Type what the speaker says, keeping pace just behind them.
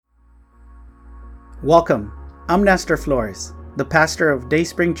Welcome. I'm Nestor Flores, the pastor of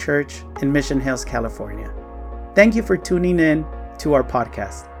Dayspring Church in Mission Hills, California. Thank you for tuning in to our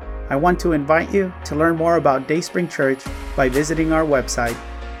podcast. I want to invite you to learn more about Dayspring Church by visiting our website,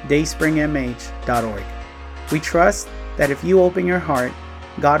 dayspringmh.org. We trust that if you open your heart,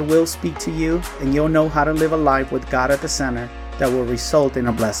 God will speak to you and you'll know how to live a life with God at the center that will result in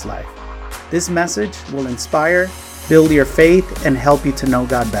a blessed life. This message will inspire, build your faith, and help you to know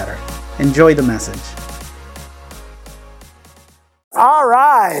God better. Enjoy the message. All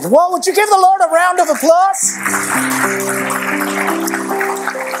right. Well, would you give the Lord a round of applause?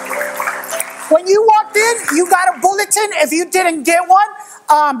 When you walked in, you got a bulletin. If you didn't get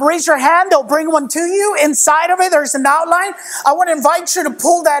one, raise your hand. They'll bring one to you. Inside of it, there's an outline. I want to invite you to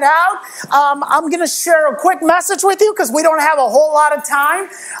pull that out. I'm going to share a quick message with you because we don't have a whole lot of time.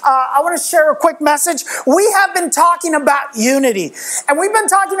 I want to share a quick message. We have been talking about unity. And we've been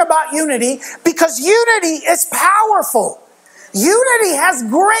talking about unity because unity is powerful. Unity has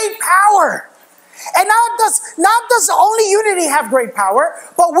great power. And not does only unity have great power,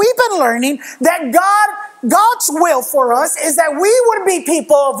 but we've been learning that God's will for us is that we would be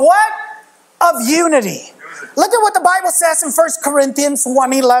people of what? Of unity. Look at what the Bible says in 1 Corinthians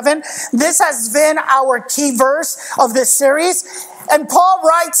 1:11. This has been our key verse of this series. And Paul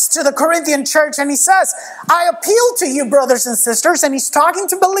writes to the Corinthian church and he says, I appeal to you, brothers and sisters, and he's talking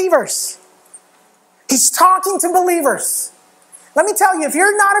to believers. He's talking to believers. Let me tell you, if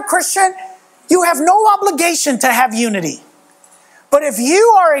you're not a Christian, you have no obligation to have unity. But if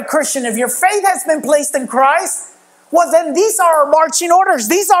you are a Christian, if your faith has been placed in Christ, well, then these are our marching orders.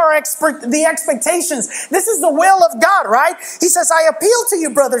 These are the expectations. This is the will of God, right? He says, I appeal to you,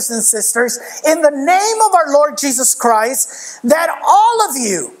 brothers and sisters, in the name of our Lord Jesus Christ, that all of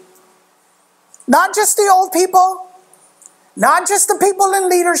you, not just the old people, not just the people in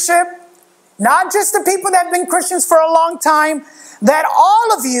leadership, not just the people that have been Christians for a long time, that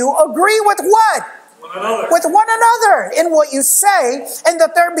all of you agree with what? With one another in what you say, and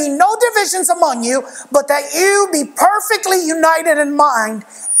that there be no divisions among you, but that you be perfectly united in mind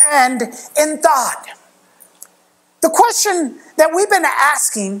and in thought. The question that we've been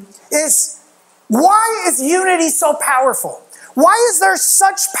asking is, why is unity so powerful? Why is there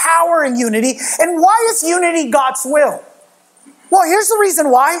such power in unity? And why is unity God's will? Well, here's the reason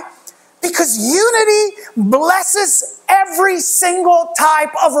why. Because unity blesses every single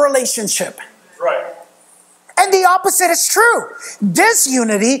type of relationship. Right. And the opposite is true.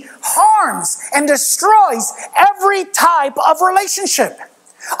 Disunity harms and destroys every type of relationship.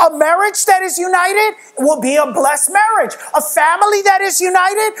 A marriage that is united will be a blessed marriage. A family that is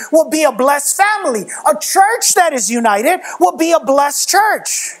united will be a blessed family. A church that is united will be a blessed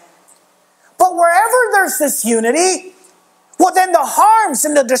church. But wherever there's this unity, well, then the harms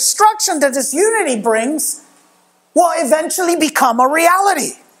and the destruction that this unity brings will eventually become a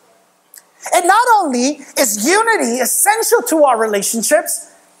reality. And not only is unity essential to our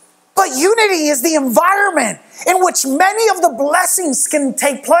relationships, but unity is the environment in which many of the blessings can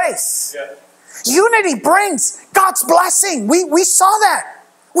take place. Yeah. Unity brings God's blessing. We saw that.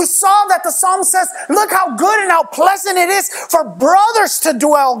 We saw that the psalm says, look how good and how pleasant it is for brothers to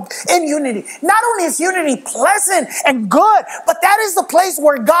dwell in unity. Not only is unity pleasant and good, but that is the place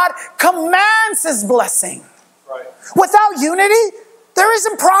where God commands his blessing. Right. Without unity, there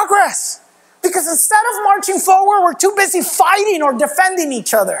isn't progress. Because instead of marching forward, we're too busy fighting or defending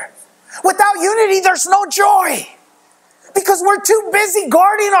each other. Without unity, there's no joy. Because we're too busy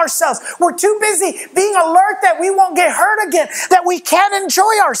guarding ourselves. We're too busy being alert that we won't get hurt again, that we can't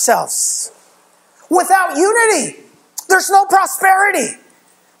enjoy ourselves. Without unity, there's no prosperity.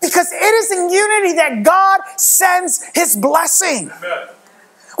 Because it is in unity that God sends his blessing. Amen.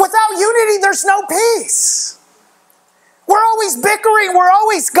 Without unity, there's no peace. We're always bickering, we're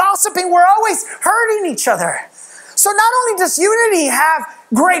always gossiping, we're always hurting each other. So not only does unity have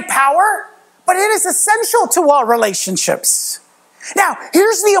great power, but it is essential to our relationships. Now,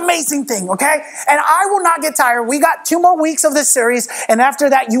 here's the amazing thing, okay? And I will not get tired. We got 2 more weeks of this series, and after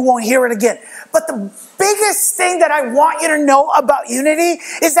that, you won't hear it again. But the biggest thing that I want you to know about unity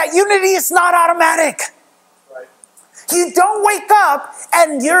is that unity is not automatic. Right. You don't wake up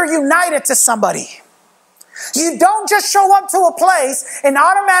and you're united to somebody. You don't just show up to a place and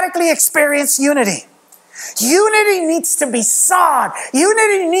automatically experience unity. Unity needs to be sought.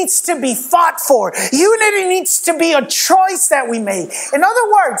 Unity needs to be fought for. Unity needs to be a choice that we make. In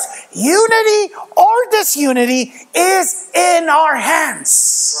other words, unity or disunity is in our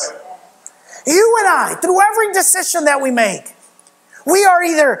hands. Right. You and I, through every decision that we make, we are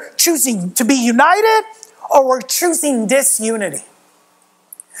either choosing to be united or we're choosing disunity.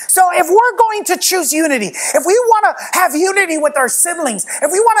 So if we're going to choose unity, if we want to have unity with our siblings, if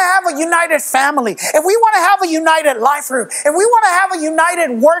we want to have a united family, if we want to have a united life group, if we want to have a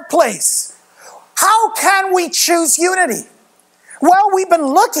united workplace, how can we choose unity? Well, we've been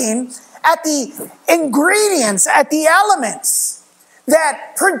looking at the ingredients, at the elements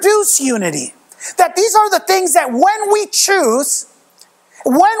that produce unity. That these are the things that when we choose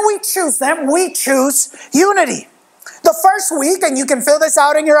them, we choose unity. The first week, and you can fill this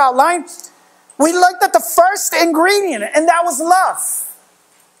out in your outline, we looked at the first ingredient, and that was love.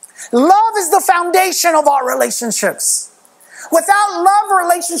 Love is the foundation of our relationships. Without love,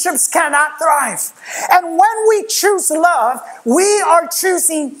 relationships cannot thrive. And when we choose love, we are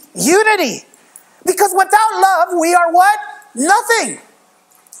choosing unity. Because without love, we are what? Nothing.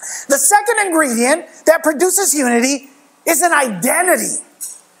 The second ingredient that produces unity is an identity.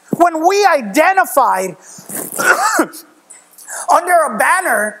 When we identified under a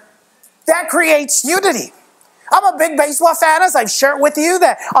banner, that creates unity. I'm a big baseball fan, as I've shared with you,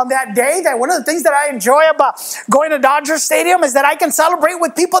 that on that day, that one of the things that I enjoy about going to Dodger Stadium is that I can celebrate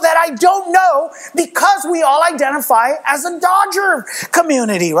with people that I don't know because we all identify as a Dodger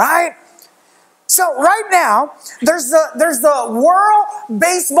community, right? So right now, there's the World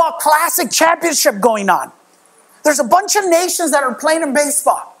Baseball Classic Championship going on. There's a bunch of nations that are playing in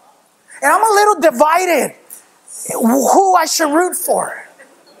baseball. And I'm a little divided who I should root for,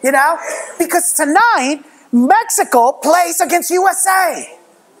 you know? Because tonight, Mexico plays against USA.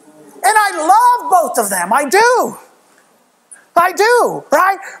 And I love both of them. I do,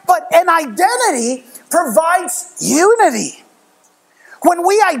 right? But an identity provides unity. When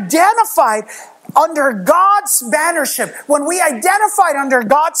we identified under God's bannership, when we identified under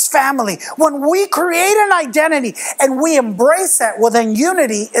God's family, when we create an identity and we embrace that, well, then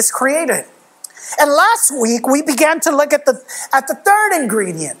unity is created. And last week, we began to look at the third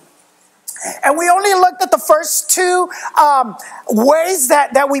ingredient. And we only looked at the first two ways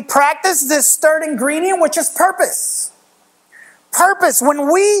that we practice this third ingredient, which is purpose. Purpose.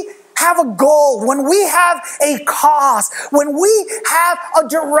 When we have a goal, when we have a cause, when we have a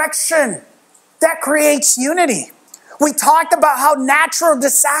direction, that creates unity. We talked about how natural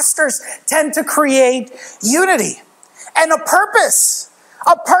disasters tend to create unity. And a purpose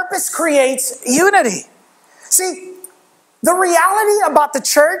creates unity. See, the reality about the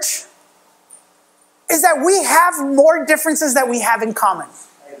church is that we have more differences than we have in common.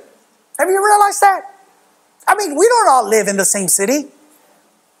 Have you realized that? I mean, we don't all live in the same city.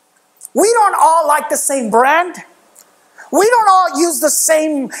 We don't all like the same brand. We don't all use the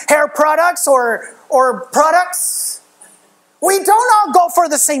same hair products or products. We don't all go for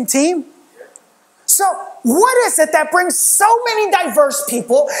the same team. So what is it that brings so many diverse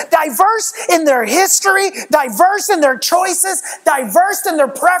people, diverse in their history, diverse in their choices, diverse in their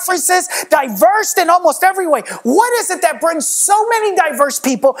preferences, diverse in almost every way? What is it that brings so many diverse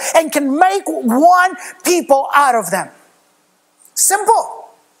people and can make one people out of them? Simple.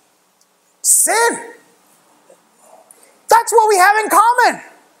 Sin. That's what we have in common.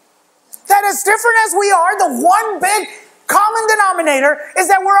 That as different as we are, the one big common denominator is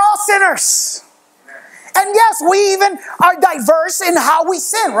that we're all sinners. And yes, we even are diverse in how we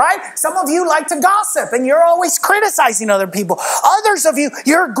sin, right? Some of you like to gossip and you're always criticizing other people. Others of you,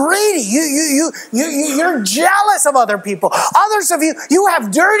 you're greedy. You're jealous of other people. Others of you, you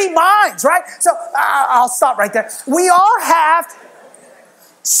have dirty minds, right? So I'll stop right there. We all have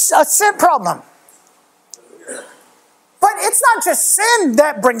a sin problem. But it's not just sin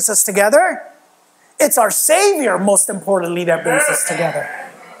that brings us together. It's our Savior, most importantly, that brings us together.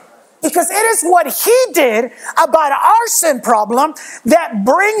 Because it is what He did about our sin problem that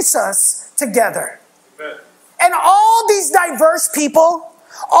brings us together. Amen. And all these diverse people,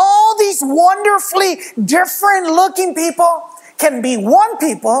 all these wonderfully different looking people can be one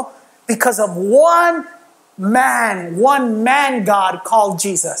people because of one man God called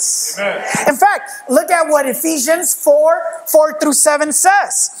Jesus. Amen. In fact, look at what Ephesians 4:4-7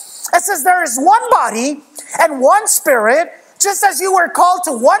 says. It says, there is one body and one Spirit, just as you were called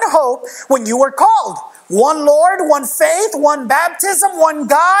to one hope when you were called. One Lord, one faith, one baptism, one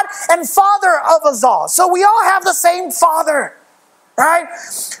God and Father of us all. So we all have the same Father, right?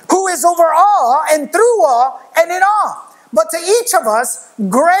 Who is over all and through all and in all. But to each of us,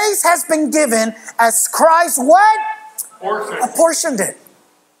 grace has been given as Christ what? Apportioned it.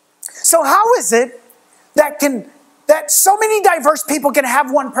 So how is it that so many diverse people can have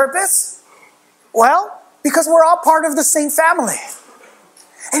one purpose? Well, because we're all part of the same family.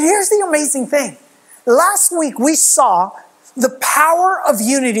 And here's the amazing thing. Last week we saw the power of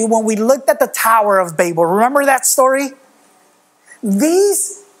unity when we looked at the Tower of Babel. Remember that story?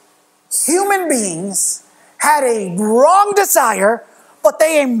 These human beings had a wrong desire, but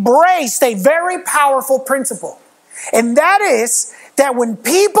they embraced a very powerful principle. And that is that when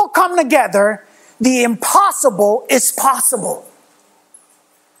people come together, the impossible is possible.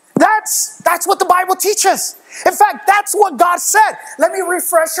 That's what the Bible teaches. In fact, that's what God said. Let me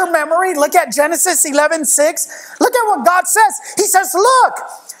refresh your memory. Look at Genesis 11:6. Look at what God says. He says, look,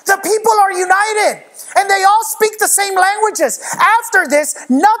 the people are united and they all speak the same languages. After this,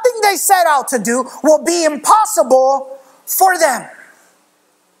 nothing they set out to do will be impossible for them.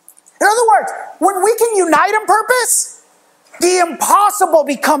 In other words, when we can unite in purpose, the impossible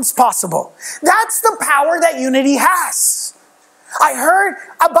becomes possible. That's the power that unity has. I heard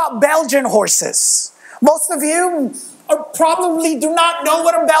about Belgian horses. Most of you probably do not know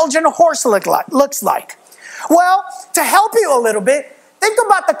what a Belgian horse looks like. Well, to help you a little bit, think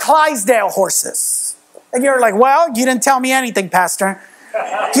about the Clydesdale horses. And you're like, well, you didn't tell me anything, Pastor.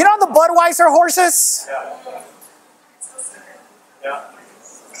 You know the Budweiser horses? Yeah.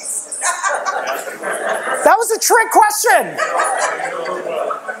 That was a trick question.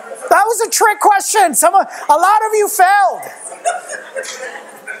 That was a trick question. A lot of you failed.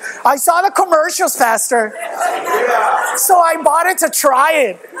 I saw the commercials, Pastor. So I bought it to try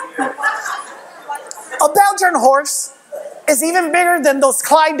it. A Belgian horse is even bigger than those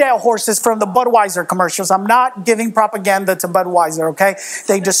Clydesdale horses from the Budweiser commercials. I'm not giving propaganda to Budweiser, okay?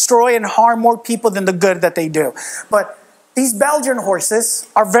 They destroy and harm more people than the good that they do. But these Belgian horses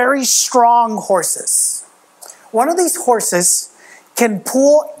are very strong horses. One of these horses can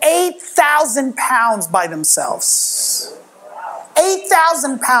pull 8,000 pounds by themselves.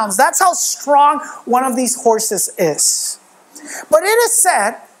 8,000 pounds. That's how strong one of these horses is. But it is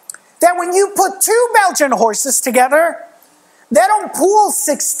said that when you put two Belgian horses together, they don't pull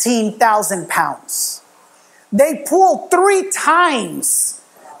 16,000 pounds. They pull 3 times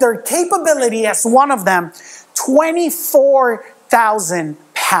their capability as one of them, 24,000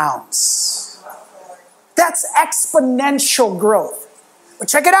 pounds. That's exponential growth. But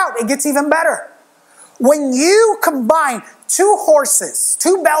check it out, it gets even better. When you combine two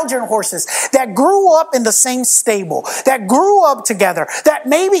Belgian horses that grew up in the same stable, that grew up together, that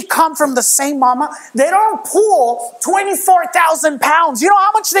maybe come from the same mama, they don't pull 24,000 pounds. You know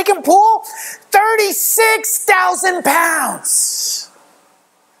how much they can pull? 36,000 pounds.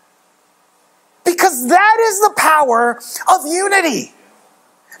 Because that is the power of unity.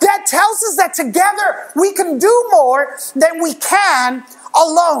 That tells us that together we can do more than we can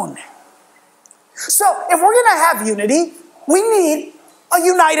alone. So if we're going to have unity, we need a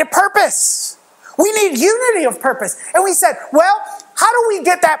united purpose. We need unity of purpose. And we said, well, how do we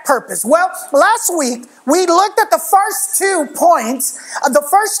get that purpose? Well, last week we looked at the first 2 points, the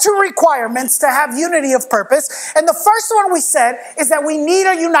first 2 requirements to have unity of purpose. And the first one we said is that we need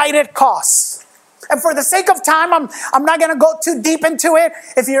a united cause. And for the sake of time, I'm not going to go too deep into it.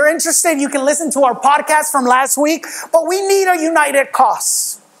 If you're interested, you can listen to our podcast from last week. But we need a united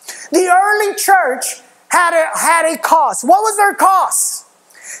cause. The early church had a cause. What was their cause?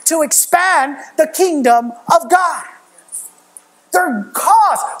 To expand the kingdom of God. Their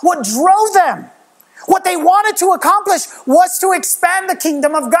cause, what drove them, what they wanted to accomplish was to expand the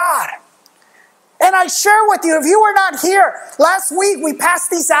kingdom of God. And I share with you, if you were not here, last week we passed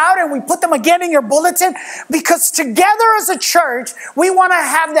these out and we put them again in your bulletin because together as a church, we want to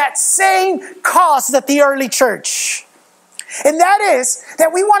have that same cause that the early church. And that is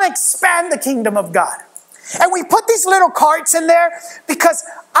that we want to expand the kingdom of God. And we put these little cards in there because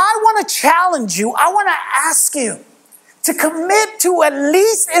I want to challenge you. I want to ask you to commit to at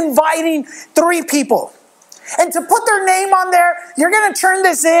least inviting 3 people. And to put their name on there, you're going to turn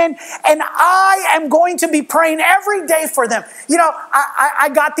this in, and I am going to be praying every day for them. You know, I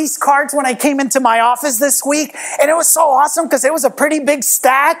got these cards when I came into my office this week, and it was so awesome because it was a pretty big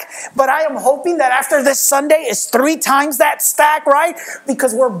stack. But I am hoping that after this Sunday, it's 3 times that stack, right?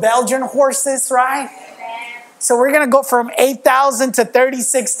 Because we're Belgian horses, right? So we're going to go from 8,000 to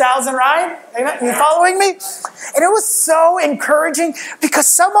 36,000, right? You following me? And it was so encouraging because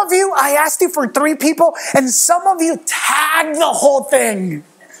some of you, I asked you for 3 people, and some of you tagged the whole thing.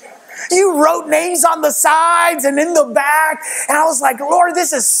 You wrote names on the sides and in the back. And I was like, Lord,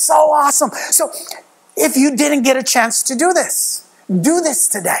 this is so awesome. So if you didn't get a chance to do this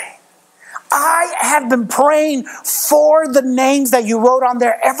today. I have been praying for the names that you wrote on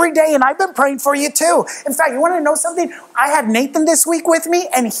there every day, and I've been praying for you too. In fact, you want to know something? I had Nathan this week with me,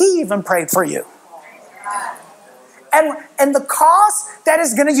 and he even prayed for you. And the cause that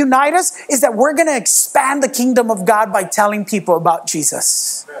is going to unite us is that we're going to expand the kingdom of God by telling people about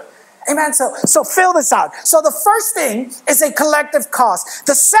Jesus. Amen. So fill this out. So the first thing is a collective cause.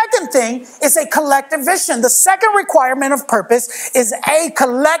 The second thing is a collective vision. The second requirement of purpose is a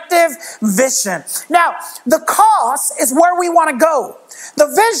collective vision. Now, the cause is where we want to go. The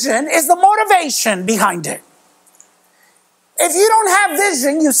vision is the motivation behind it. If you don't have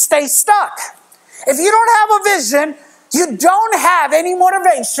vision, you stay stuck. If you don't have a vision, you don't have any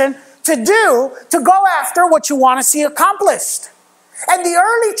motivation to go after what you want to see accomplished. And the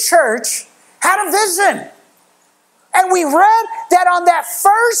early church had a vision. And we read that on that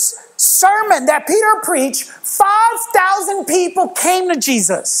first sermon that Peter preached, 5,000 people came to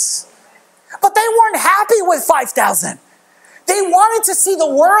Jesus. But they weren't happy with 5,000. They wanted to see the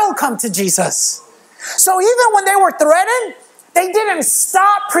world come to Jesus. So even when they were threatened, they didn't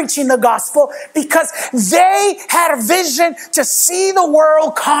stop preaching the gospel because they had a vision to see the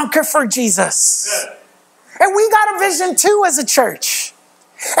world conquer for Jesus. Yeah. And we got a vision too as a church.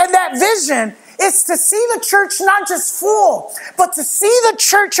 And that vision is to see the church not just full, but to see the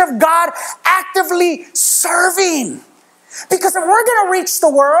church of God actively serving. Because if we're going to reach the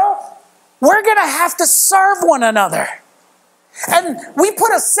world, we're going to have to serve one another. And we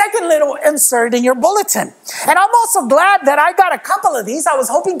put a second little insert in your bulletin. And I'm also glad that I got a couple of these. I was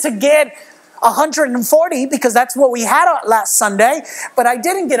hoping to get 140 because that's what we had last Sunday. But I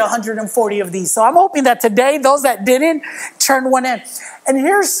didn't get 140 of these. So I'm hoping that today, those that didn't, turn one in. And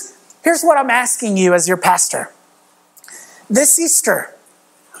here's what I'm asking you as your pastor. This Easter,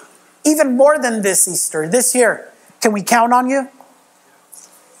 even more than this Easter, this year, can we count on you?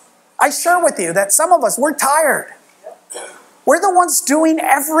 I share with you that some of us, we're tired. We're the ones doing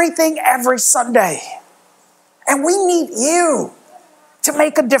everything every Sunday. And we need you to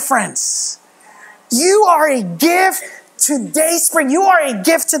make a difference. You are a gift to Dayspring. You are a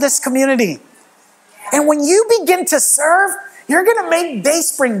gift to this community. And when you begin to serve, you're going to make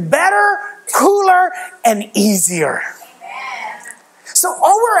Dayspring better, cooler, and easier. So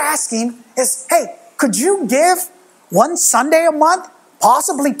all we're asking is, hey, could you give one Sunday a month?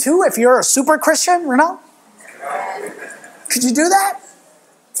 Possibly two if you're a super Christian, you know? Could you do that?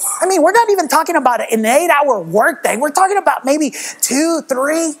 I mean, we're not even talking about an 8-hour workday. We're talking about maybe 2,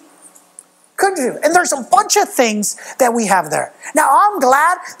 3. Could you? And there's a bunch of things that we have there. Now, I'm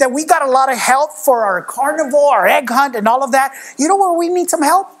glad that we got a lot of help for our carnival, our egg hunt, and all of that. You know where we need some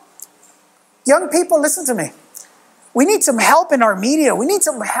help? Young people, listen to me. We need some help in our media. We need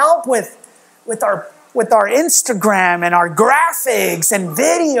some help with our Instagram and our graphics and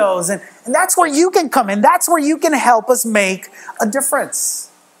videos. And that's where you can come in. That's where you can help us make a difference.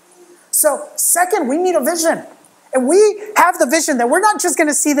 So second, we need a vision. And we have the vision that we're not just going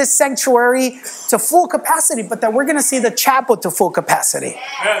to see this sanctuary to full capacity, but that we're going to see the chapel to full capacity.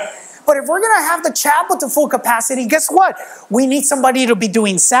 Yes. But if we're going to have the chapel to full capacity, guess what? We need somebody to be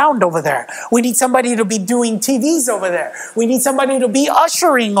doing sound over there. We need somebody to be doing TVs over there. We need somebody to be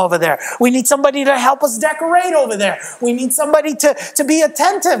ushering over there. We need somebody to help us decorate over there. We need somebody to be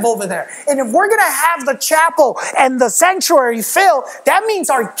attentive over there. And if we're going to have the chapel and the sanctuary filled, that means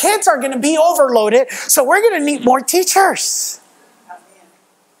our kids are going to be overloaded. So we're going to need more teachers.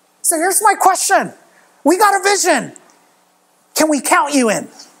 So here's my question. We got a vision. Can we count you in?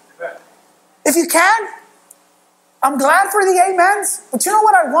 If you can, I'm glad for the amens. But you know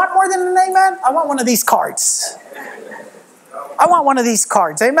what I want more than an amen? I want one of these cards. I want one of these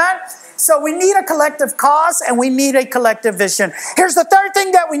cards. Amen? So we need a collective cause and we need a collective vision. Here's the third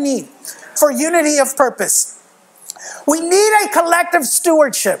thing that we need for unity of purpose. We need a collective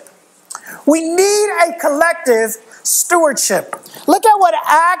stewardship. We need a collective stewardship. Look at what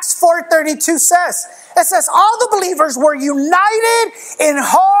Acts 4:32 says. It says, all the believers were united in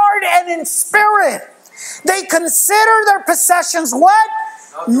heart and in spirit. They considered their possessions what?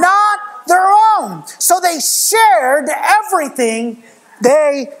 Not their own. So they shared everything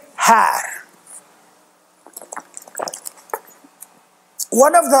they had.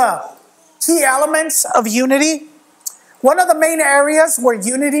 One of the key elements of unity, one of the main areas where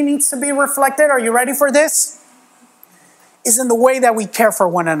unity needs to be reflected, are you ready for this? Is in the way that we care for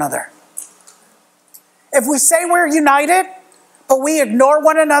one another. If we say we're united, but we ignore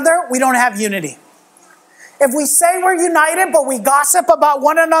one another, we don't have unity. If we say we're united, but we gossip about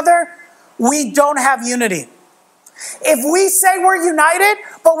one another, we don't have unity. If we say we're united,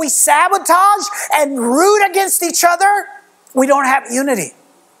 but we sabotage and root against each other, we don't have unity.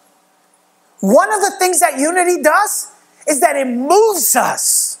 One of the things that unity does is that it moves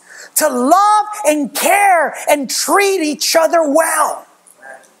us to love and care and treat each other well.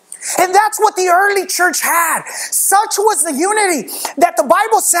 And that's what the early church had. Such was the unity that the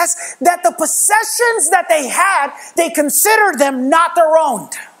Bible says that the possessions that they had, they considered them not their own.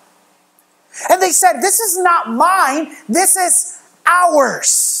 And they said, this is not mine, this is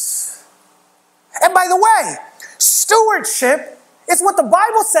ours. And by the way, stewardship is what the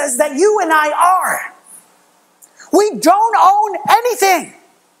Bible says that you and I are. We don't own anything.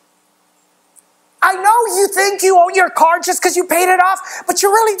 I know you think you own your car just because you paid it off, but you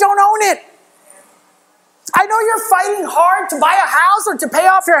really don't own it. I know you're fighting hard to buy a house or to pay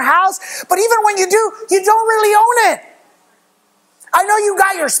off your house, but even when you do, you don't really own it. I know you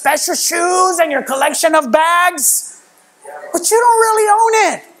got your special shoes and your collection of bags, but you don't really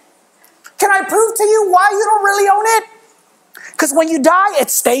own it. Can I prove to you why you don't really own it? Because when you die, it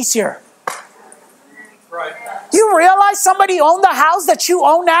stays here. Right. You realize somebody owned the house that you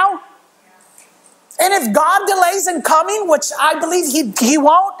own now? And if God delays in coming, which I believe he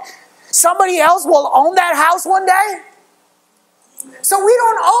won't, somebody else will own that house one day. So we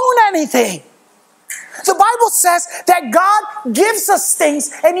don't own anything. The Bible says that God gives us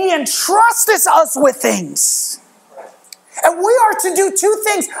things and He entrusts us with things. And we are to do two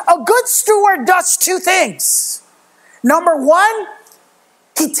things. A good steward does two things. Number one,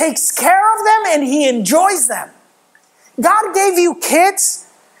 he takes care of them and he enjoys them. God gave you kids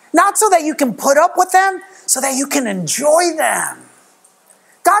not so that you can put up with them, so that you can enjoy them.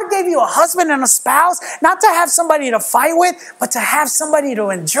 God gave you a husband and a spouse not to have somebody to fight with, but to have somebody to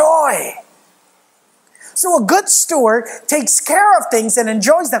enjoy. So a good steward takes care of things and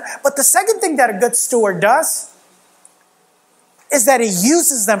enjoys them. But the second thing that a good steward does is that he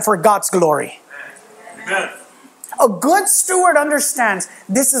uses them for God's glory. Amen. A good steward understands,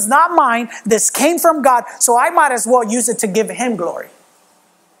 this is not mine, this came from God, so I might as well use it to give Him glory.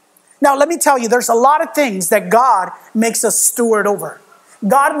 Now let me tell you, there's a lot of things that God makes us steward over.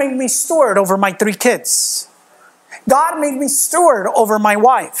 God made me steward over my 3 kids. God made me steward over my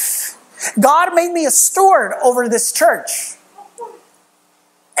wife. God made me a steward over this church.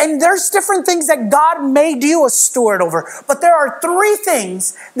 And there's different things that God made you a steward over. But there are 3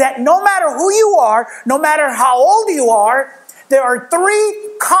 things that no matter who you are, no matter how old you are, there are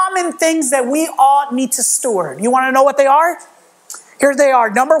 3 common things that we all need to steward. You want to know what they are? Here they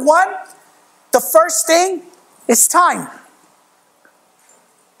are. Number 1, the first thing is time.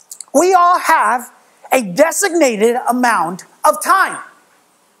 We all have a designated amount of time.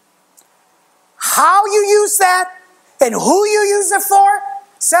 How you use that and who you use it for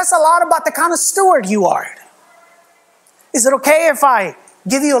says a lot about the kind of steward you are. Is it okay if I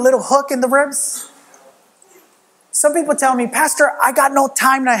give you a little hook in the ribs? Some people tell me, Pastor, I got no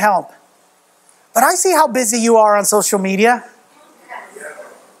time to help. But I see how busy you are on social media.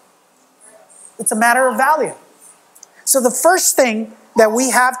 It's a matter of value. So the first thing that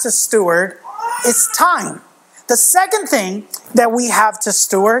we have to steward is time. The second thing that we have to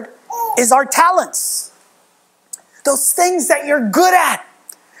steward is our talents. Those things that you're good at.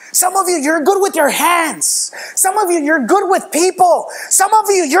 Some of you, you're good with your hands. Some of you, you're good with people. Some of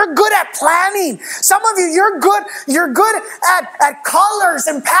you, you're good at planning. Some of you, you're good at colors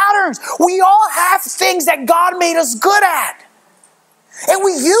and patterns. We all have things that God made us good at. And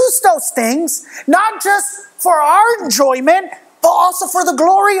we use those things not just for our enjoyment, but also for the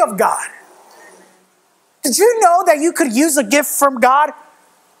glory of God. Did you know that you could use a gift from God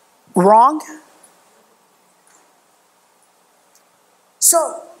wrong?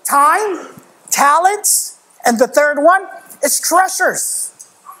 So, time, talents, and the third one is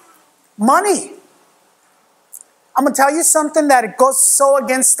treasures. Money. I'm going to tell you something that it goes so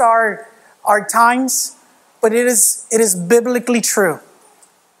against our times, but it is biblically true.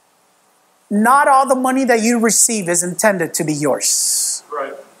 Not all the money that you receive is intended to be yours.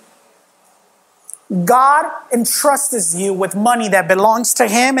 Right. God entrusts you with money that belongs to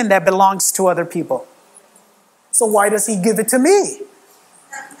Him and that belongs to other people. So why does He give it to me?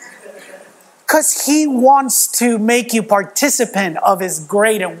 Because He wants to make you participant of His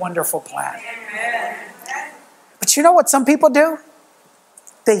great and wonderful plan. But you know what some people do?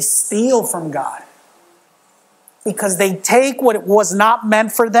 They steal from God. Because they take what was not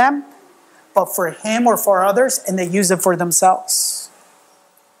meant for them, but for Him or for others, and they use it for themselves.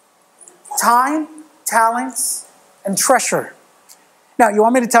 Time, talents, and treasure. Now, you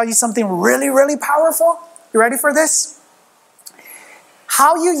want me to tell you something really, really powerful? You ready for this?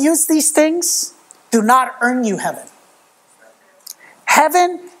 How you use these things do not earn you heaven.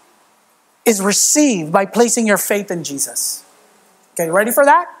 Heaven is received by placing your faith in Jesus. Okay, ready for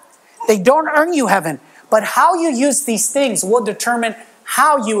that? They don't earn you heaven, but how you use these things will determine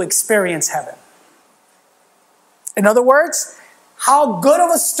how you experience heaven. In other words, how good of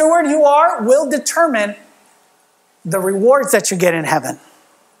a steward you are will determine the rewards that you get in heaven.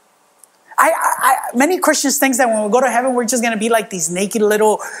 Many Christians think that when we go to heaven, we're just going to be like these naked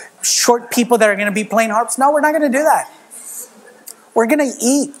little short people that are going to be playing harps. No, we're not going to do that. We're going to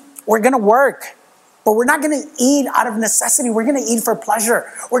eat. We're going to work. But we're not going to eat out of necessity. We're going to eat for pleasure.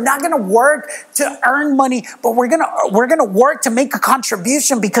 We're not going to work to earn money, but we're going to work to make a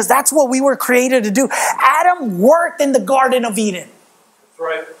contribution because that's what we were created to do. Adam worked in the Garden of Eden. That's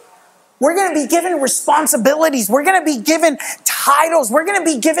right. We're going to be given responsibilities. We're going to be given titles. We're going to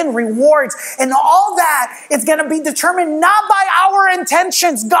be given rewards. And all that is going to be determined not by our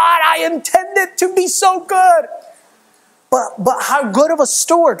intentions. God, I intended to be so good. But how good of a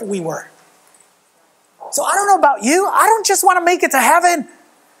steward we were. So I don't know about you. I don't just want to make it to heaven.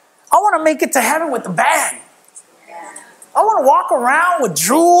 I want to make it to heaven with a bang. I want to walk around with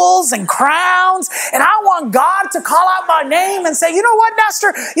jewels and crowns. And I want God to call out my name and say, you know what,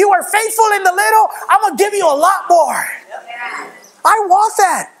 Master? You are faithful in the little. I'm going to give you a lot more. I want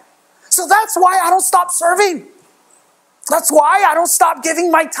that. So that's why I don't stop serving. That's why I don't stop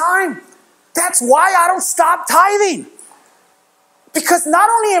giving my time. That's why I don't stop tithing. Because not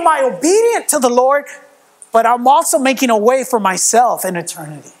only am I obedient to the Lord, but I'm also making a way for myself in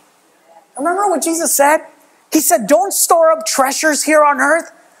eternity. Remember what Jesus said? He said, don't store up treasures here on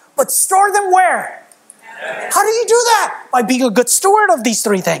earth, but store them where? How do you do that? By being a good steward of these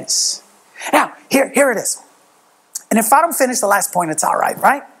three things. Now, here it is. And if I don't finish the last point, it's all right,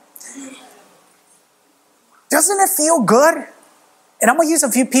 right? Doesn't it feel good? And I'm going to use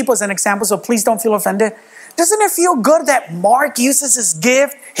a few people as an example, so please don't feel offended. Doesn't it feel good that Mark uses his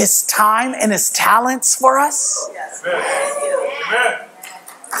gift, his time, and his talents for us? Yes. Amen.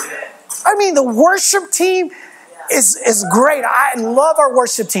 I mean, the worship team is great. I love our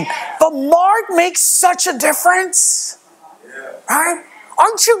worship team. But Mark makes such a difference. Right?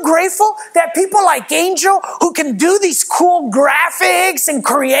 Aren't you grateful that people like Angel, who can do these cool graphics and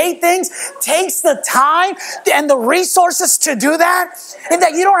create things, takes the time and the resources to do that? And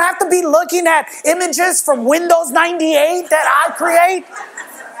that you don't have to be looking at images from Windows 98 that I create?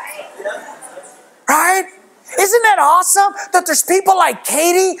 Right? Isn't that awesome that there's people like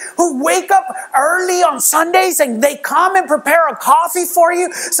Katie who wake up early on Sundays and they come and prepare a coffee for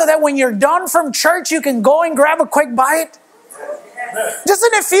you so that when you're done from church, you can go and grab a quick bite?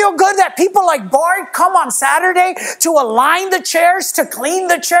 Doesn't it feel good that people like Bart come on Saturday to align the chairs, to clean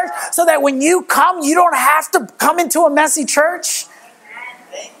the chairs, so that when you come, you don't have to come into a messy church?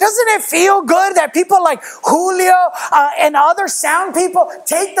 Doesn't it feel good that people like Julio and other sound people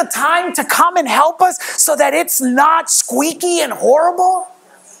take the time to come and help us so that it's not squeaky and horrible?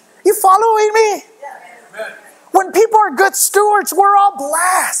 You following me? When people are good stewards, we're all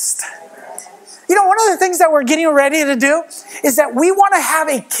blessed. You know, one of the things that we're getting ready to do is that we want to have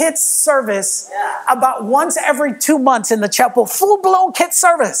a kids service about once every 2 months in the chapel, full-blown kids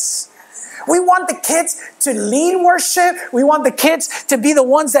service. We want the kids to lead worship. We want the kids to be the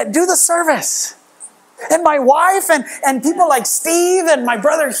ones that do the service. And my wife and people like Steve and my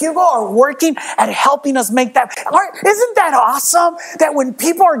brother Hugo are working at helping us make that. Isn't that awesome? That when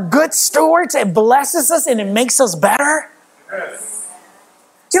people are good stewards, it blesses us and it makes us better?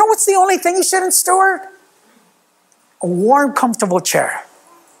 You know what's the only thing you shouldn't steward? A warm, comfortable chair.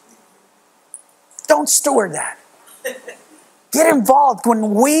 Don't steward that. Get involved.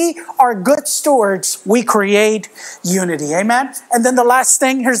 When we are good stewards, we create unity. Amen? And then the last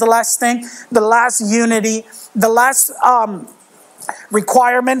thing, here's the last thing. The last unity, the last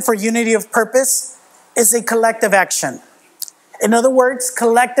requirement for unity of purpose is a collective action. In other words,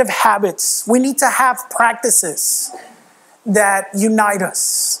 collective habits. We need to have practices that unite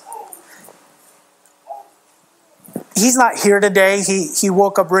us. He's not here today. He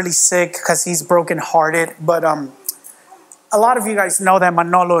woke up really sick because he's brokenhearted. But a lot of you guys know that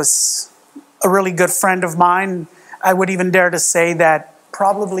Manolo is a really good friend of mine. I would even dare to say that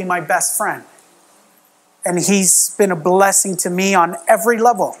probably my best friend. And he's been a blessing to me on every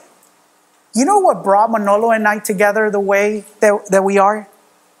level. You know what brought Manolo and I together the way that we are?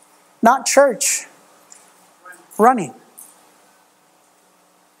 Not church. Running.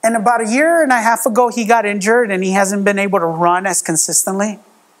 And about 1.5 years ago, he got injured and he hasn't been able to run as consistently.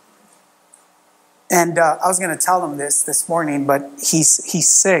 And I was going to tell him this morning, but he's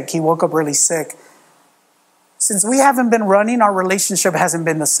sick. He woke up really sick. Since we haven't been running, our relationship hasn't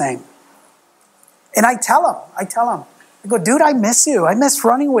been the same. And I tell him, I go, dude, I miss you. I miss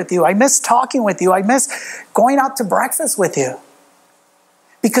running with you. I miss talking with you. I miss going out to breakfast with you.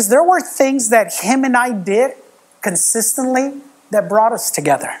 Because there were things that him and I did consistently that brought us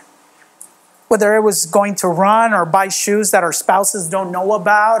together. Whether it was going to run or buy shoes that our spouses don't know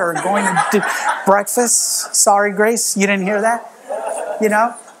about or going to breakfast. Sorry, Grace, you didn't hear that? You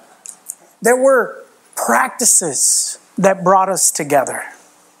know? There were practices that brought us together.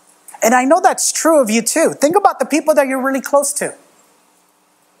 And I know that's true of you too. Think about the people that you're really close to.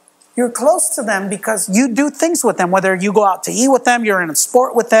 You're close to them because you do things with them, whether you go out to eat with them, you're in a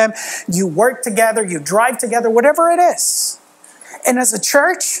sport with them, you work together, you drive together, whatever it is. And as a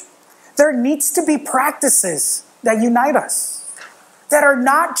church, there needs to be practices that unite us, that are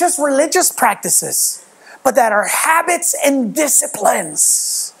not just religious practices, but that are habits and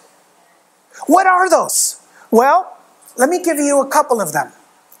disciplines. What are those? Well, let me give you a couple of them.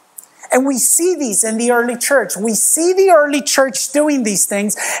 And we see these in the early church. We see the early church doing these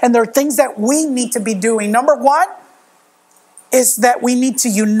things, and they're things that we need to be doing. Number one is that we need to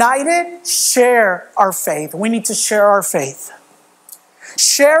united share our faith. We need to share our faith.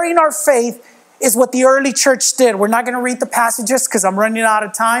 Sharing our faith is what the early church did. We're not going to read the passages because I'm running out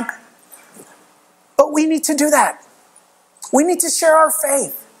of time. But we need to do that. We need to share our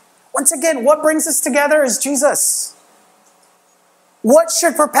faith. Once again, what brings us together is Jesus. What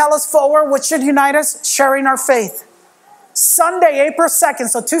should propel us forward? What should unite us? Sharing our faith. Sunday, April 2nd,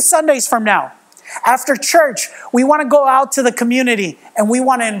 so 2 Sundays from now, after church, we want to go out to the community and we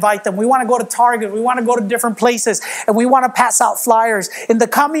want to invite them. We want to go to Target. We want to go to different places and we want to pass out flyers. In the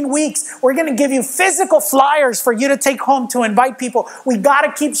coming weeks, we're going to give you physical flyers for you to take home to invite people. We got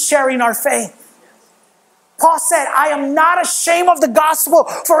to keep sharing our faith. Paul said, I am not ashamed of the gospel,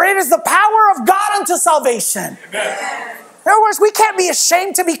 for it is the power of God unto salvation. Amen. In other words, we can't be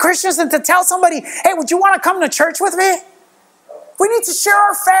ashamed to be Christians and to tell somebody, hey, would you want to come to church with me? We need to share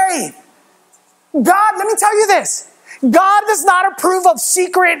our faith. God, let me tell you this. God does not approve of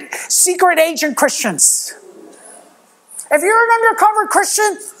secret agent Christians. If you're an undercover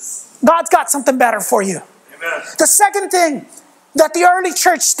Christian, God's got something better for you. Amen. The second thing that the early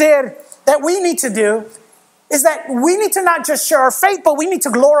church did that we need to do is that we need to not just share our faith, but we need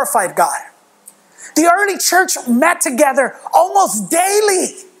to glorify God. The early church met together almost daily.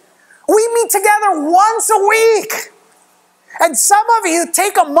 We meet together once a week. And some of you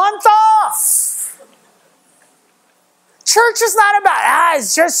take a month off. Church is not about,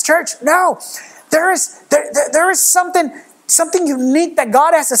 it's just church. No, there is something unique that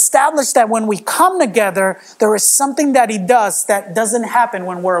God has established, that when we come together, there is something that He does that doesn't happen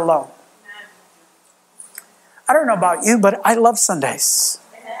when we're alone. I don't know about you, but I love Sundays.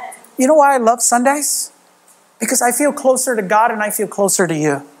 You know why I love Sundays? Because I feel closer to God and I feel closer to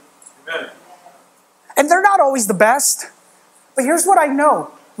you. Amen. And they're not always the best. But here's what I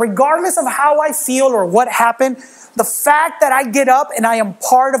know. Regardless of how I feel or what happened, the fact that I get up and I am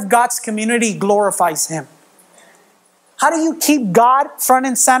part of God's community glorifies Him. How do you keep God front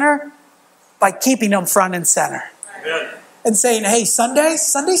and center? By keeping Him front and center. Amen. And saying, hey,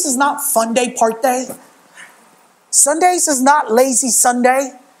 Sundays is not fun day, part day. Sundays is not lazy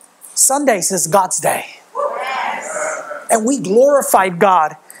Sunday. Sundays is God's day. Yes. And we glorified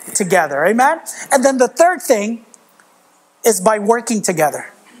God together. Amen? And then the third thing is by working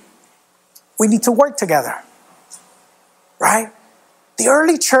together. We need to work together. Right? The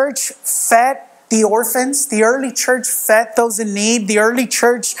early church fed the orphans. The early church fed those in need. The early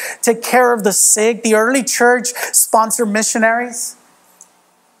church took care of the sick. The early church sponsored missionaries.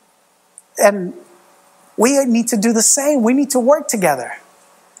 And we need to do the same. We need to work together.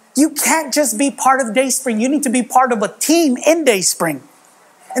 You can't just be part of Dayspring. You need to be part of a team in Dayspring.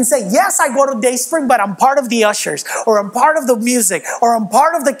 And say, yes, I go to Dayspring, but I'm part of the ushers, or I'm part of the music, or I'm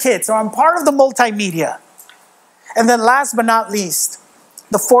part of the kids, or I'm part of the multimedia. And then last but not least,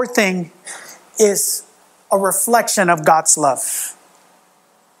 the fourth thing is a reflection of God's love.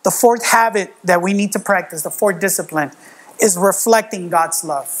 The fourth habit that we need to practice, the fourth discipline, is reflecting God's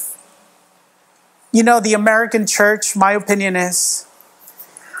love. You know, the American church, my opinion is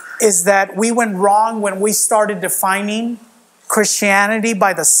that we went wrong when we started defining Christianity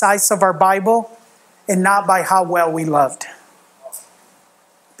by the size of our Bible and not by how well we loved.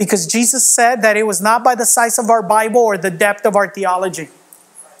 Because Jesus said that it was not by the size of our Bible or the depth of our theology,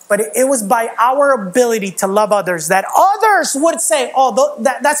 but it was by our ability to love others, that others would say, oh,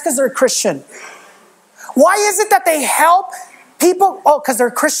 that's because they're Christian. Why is it that they help people? Oh, because they're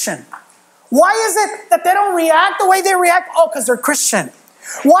Christian. Why is it that they don't react the way they react? Oh, because they're Christian.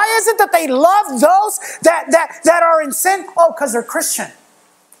 Why is it that they love those that are in sin? Oh, because they're Christian.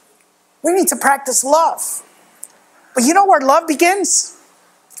 We need to practice love. But you know where love begins?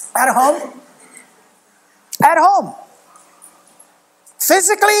 At home. At home.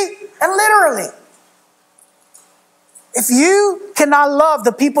 Physically and literally. If you cannot love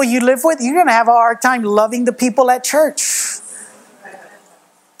the people you live with, you're going to have a hard time loving the people at church.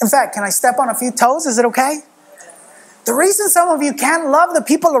 In fact, can I step on a few toes? Is it okay? The reason some of you can't love the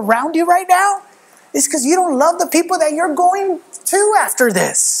people around you right now is because you don't love the people that you're going to after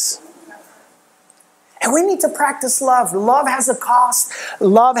this. And we need to practice love. Love has a cost.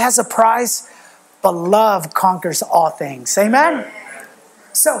 Love has a price. But love conquers all things. Amen?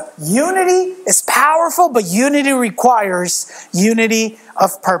 So unity is powerful, but unity requires unity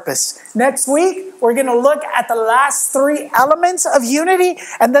of purpose. Next week, we're going to look at the last 3 elements of unity.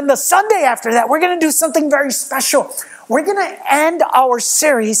 And then the Sunday after that, we're going to do something very special. We're going to end our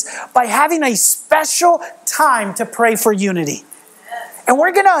series by having a special time to pray for unity. And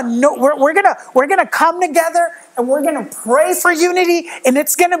we're gonna come together and we're gonna pray for unity. And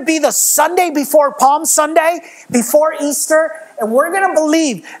it's gonna be the Sunday before Palm Sunday, before Easter. And we're gonna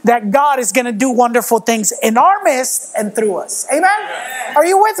believe that God is gonna do wonderful things in our midst and through us. Amen? Are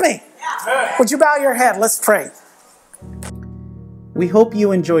you with me? Would you bow your head? Let's pray. We hope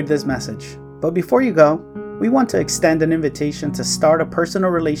you enjoyed this message. But before you go, we want to extend an invitation to start a personal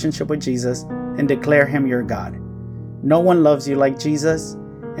relationship with Jesus and declare Him your God. No one loves you like Jesus,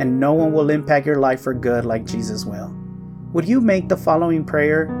 and no one will impact your life for good like Jesus will. Would you make the following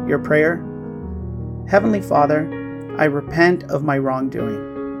prayer your prayer? Heavenly Father, I repent of my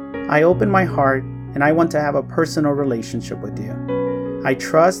wrongdoing. I open my heart and I want to have a personal relationship with you. I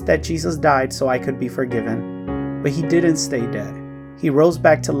trust that Jesus died so I could be forgiven, but He didn't stay dead. He rose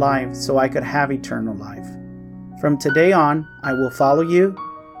back to life so I could have eternal life. From today on, I will follow you,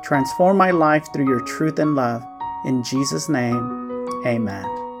 transform my life through your truth and love. In Jesus' name, amen.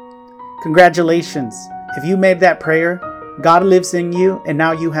 Congratulations. If you made that prayer, God lives in you and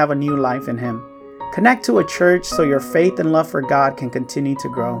now you have a new life in Him. Connect to a church so your faith and love for God can continue to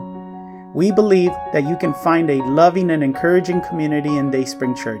grow. We believe that you can find a loving and encouraging community in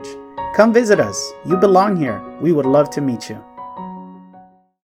Dayspring Church. Come visit us. You belong here. We would love to meet you.